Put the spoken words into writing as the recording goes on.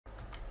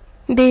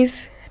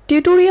This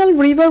tutorial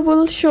review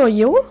will show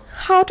you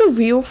how to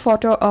view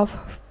photo of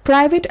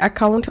private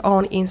account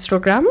on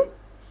Instagram.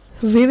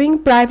 Viewing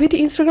private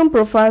Instagram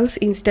profiles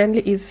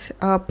instantly is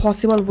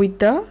possible with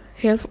the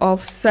help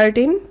of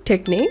certain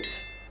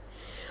techniques.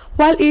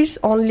 While it's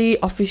only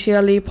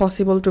officially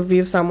possible to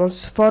view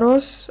someone's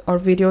photos or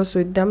videos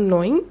with them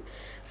knowing,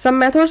 some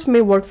methods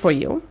may work for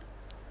you.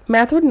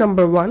 Method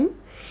number 1.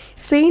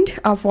 Send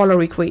a follow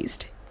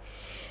request.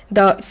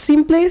 The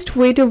simplest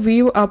way to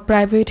view a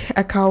private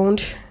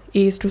account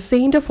is to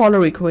send a follow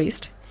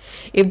request.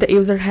 If the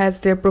user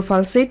has their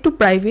profile set to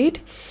private,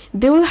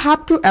 they will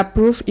have to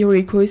approve your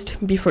request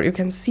before you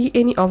can see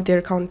any of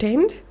their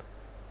content.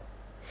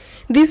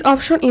 This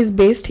option is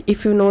best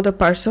if you know the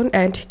person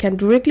and can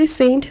directly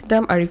send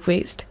them a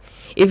request.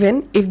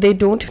 Even if they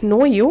don't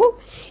know you,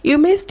 you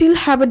may still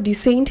have a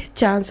decent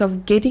chance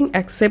of getting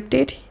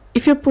accepted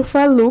if your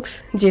profile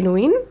looks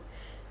genuine.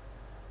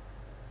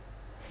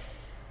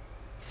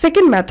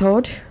 Second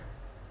method,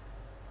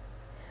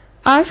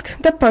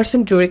 ask the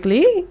person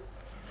directly.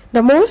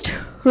 The most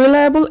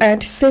reliable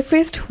and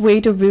safest way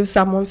to view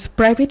someone's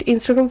private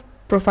Instagram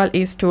profile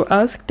is to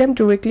ask them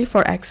directly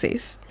for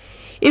access.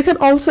 You can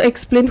also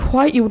explain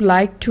why you would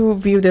like to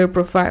view their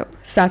profile,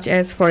 such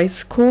as for a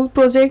school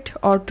project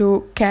or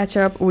to catch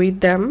up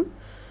with them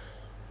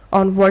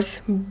on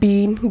what's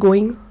been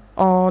going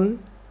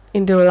on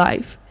in their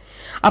life.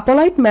 A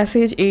polite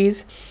message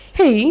is,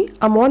 "Hey,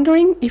 I'm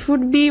wondering if you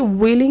would be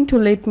willing to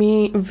let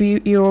me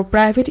view your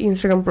private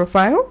Instagram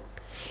profile.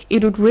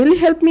 It would really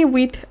help me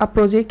with a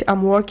project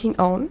I'm working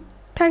on.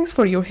 Thanks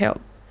for your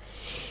help."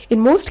 In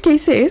most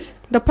cases,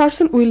 the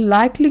person will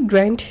likely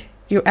grant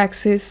you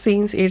access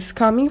since it's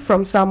coming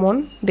from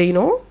someone they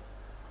know.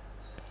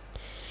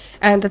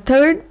 And the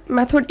third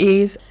method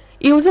is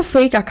use a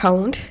fake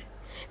account.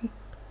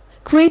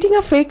 Creating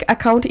a fake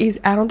account is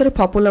another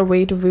popular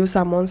way to view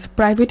someone's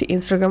private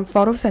Instagram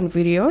photos and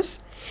videos.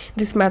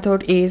 This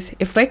method is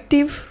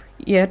effective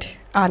yet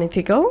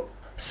unethical.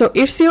 So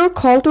it's your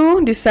call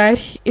to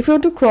decide if you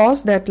want to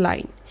cross that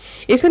line.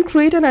 You can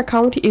create an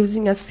account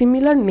using a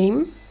similar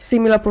name,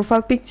 similar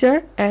profile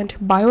picture, and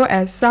bio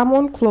as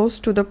someone close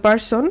to the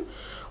person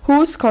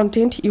whose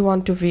content you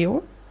want to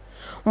view.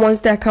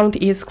 Once the account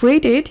is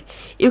created,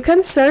 you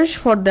can search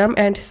for them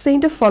and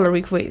send a follow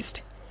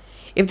request.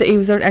 If the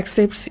user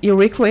accepts your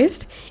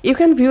request, you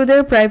can view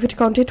their private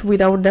content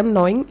without them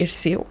knowing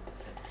it's you.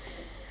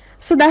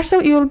 So that's how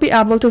you will be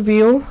able to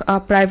view a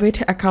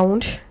private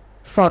account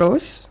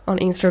photos on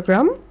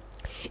Instagram.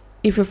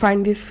 If you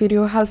find this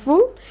video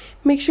helpful,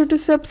 make sure to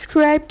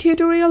subscribe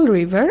Tutorial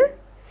River.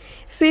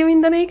 See you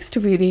in the next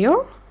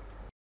video.